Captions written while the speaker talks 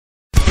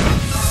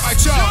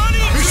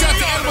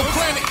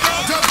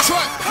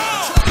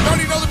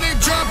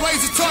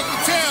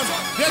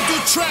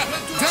trap,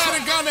 died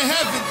and gone to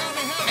heaven.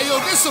 Hey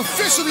yo, this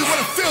officially what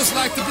it feels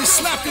like to be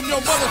slapped in your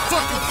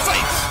motherfucking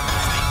face.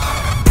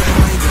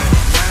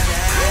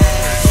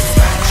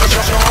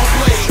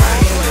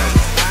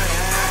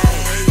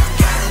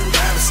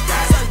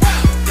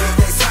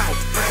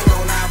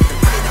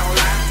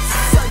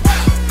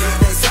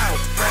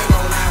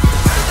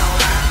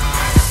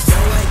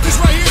 This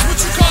right here is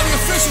what you call the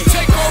official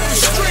takeover the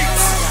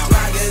streets.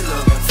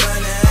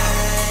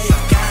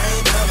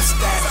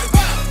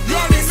 You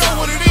already know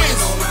what it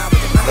is.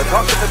 The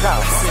talk of the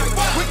town.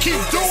 We keep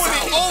doing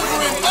it over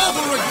and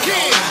over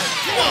again.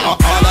 All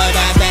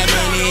about that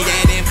money,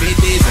 yeah, them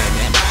 50s and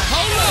them.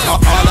 All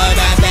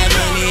about that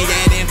money,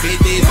 yeah, them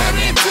 50s and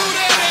them.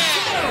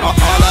 All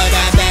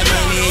about that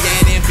money,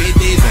 yeah, them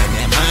 50s and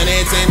them.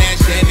 Hundreds in that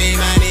Chevy,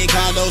 money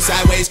Carlo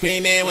sideways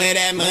screaming where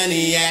that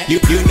money at. You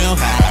know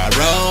how I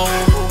roll.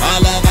 All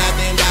about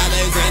them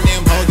dollars and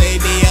them hoes, they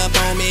be up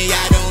on me.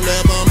 I don't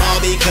love them all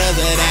because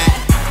of that.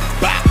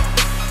 Bow,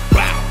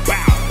 bow,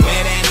 bow.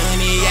 Where that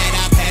money at?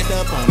 I passed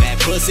up on that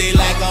pussy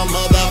like a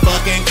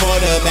motherfucking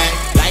quarterback.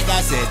 Like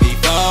I said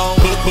before,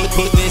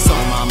 put this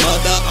on my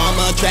mother. I'm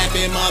a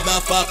trapping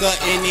motherfucker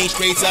in these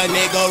streets, a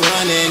nigga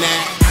running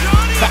at.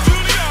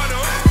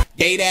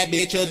 Gave that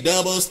bitch a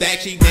double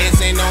stack, she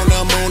dancing on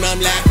the moon. I'm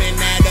laughing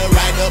at her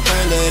right up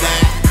under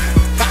that.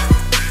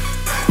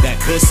 That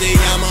pussy,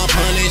 I'ma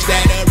punish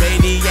that. A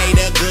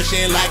radiator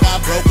cushion like I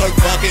broke her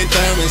fucking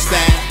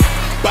thermostat.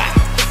 Bah,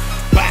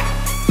 bah.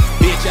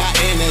 Bitch, I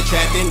in the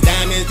trap, them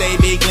diamonds, they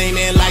be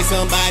gleaming like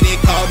somebody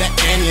called the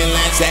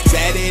ambulance. Sat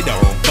it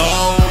on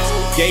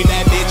bones, gave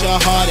that bitch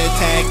a heart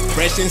attack.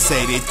 Fresh and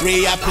 83,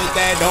 I put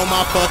that on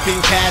my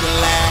fucking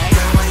Cadillac.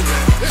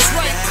 That's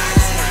right.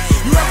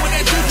 You remember when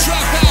that dude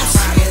Trap House?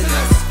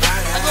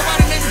 I go by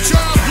the name of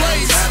John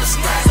Blaze.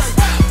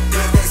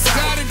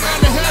 Died and gone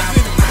to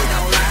heaven.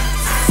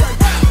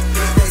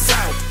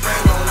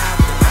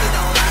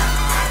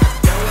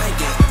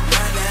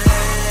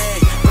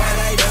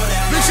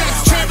 Big shout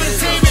to Trap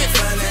Entertainment.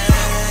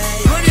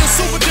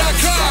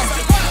 RadioSuper.com.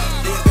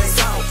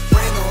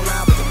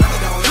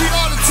 We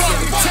are the talk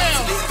of the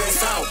town.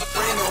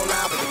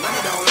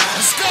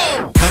 Let's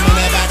go. Coming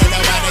up out of the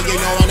water, you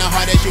know I'm the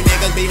hardest, you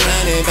niggas be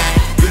running back.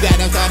 You got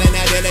them starting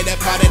that daily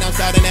departed, I'm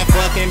starting that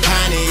fucking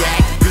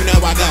Pontiac. You know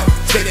I go,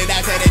 spit it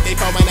out, said it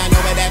before, when I know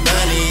where that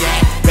money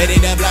at.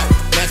 Ready to blow,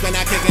 that's when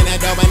I kick in the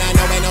door, and I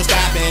know ain't no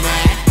stopping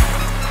that.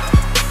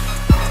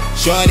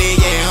 Shorty,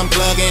 yeah, I'm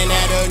plugging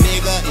at her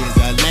nigga, is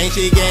a lane,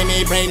 she gave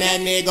me brain, that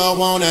nigga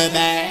want her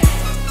back.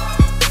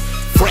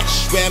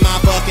 Fresh, where my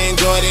fucking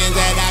Jordans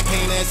at, I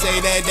can't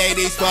say that they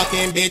these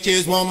fucking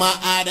bitches want my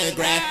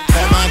autograph.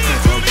 Come on,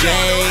 Pencil J,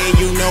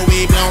 you know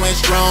we blowing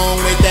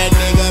strong with that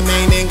nigga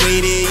main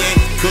ingredient.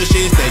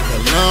 Cushions, they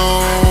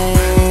cologne.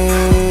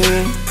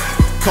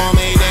 Call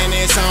me, then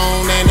it's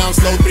on, and I'm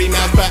slow 3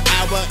 miles per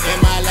hour. In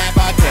my lap,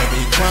 I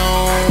carry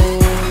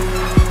chrome.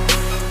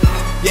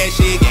 Yeah,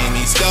 she gave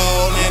me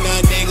skull, and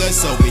a nigga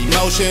so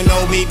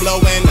emotional, we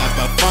blowing up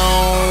a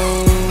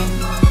phone.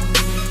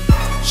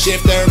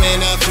 Shifter in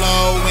the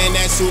flow, in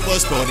that super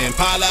sport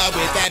Impala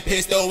with that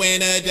pistol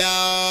in the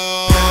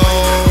door.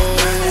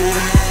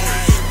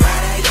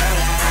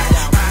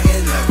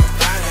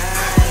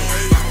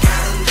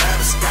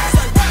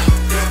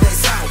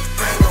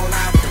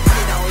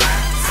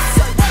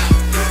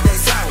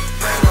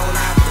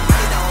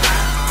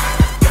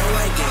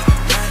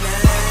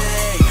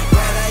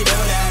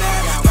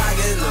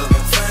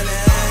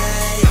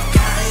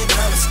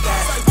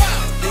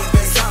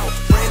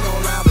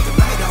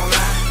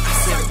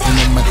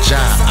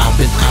 I've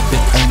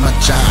been on my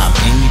job.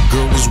 Any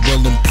girl was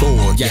well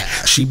employed, yeah,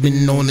 she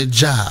been on the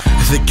job.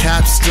 The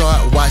cops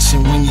start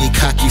watching when you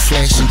cocky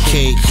flashing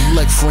cake. You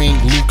like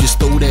Frank Lucas,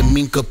 throw that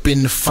mink up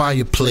in the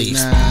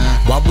fireplace.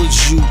 Why would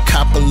you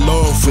cop a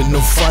love with no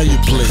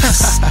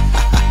fireplace?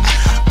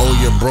 Oh,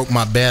 you broke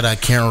my bed, I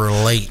can't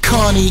relate.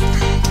 Connie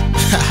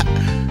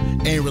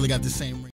ain't really got the same ring.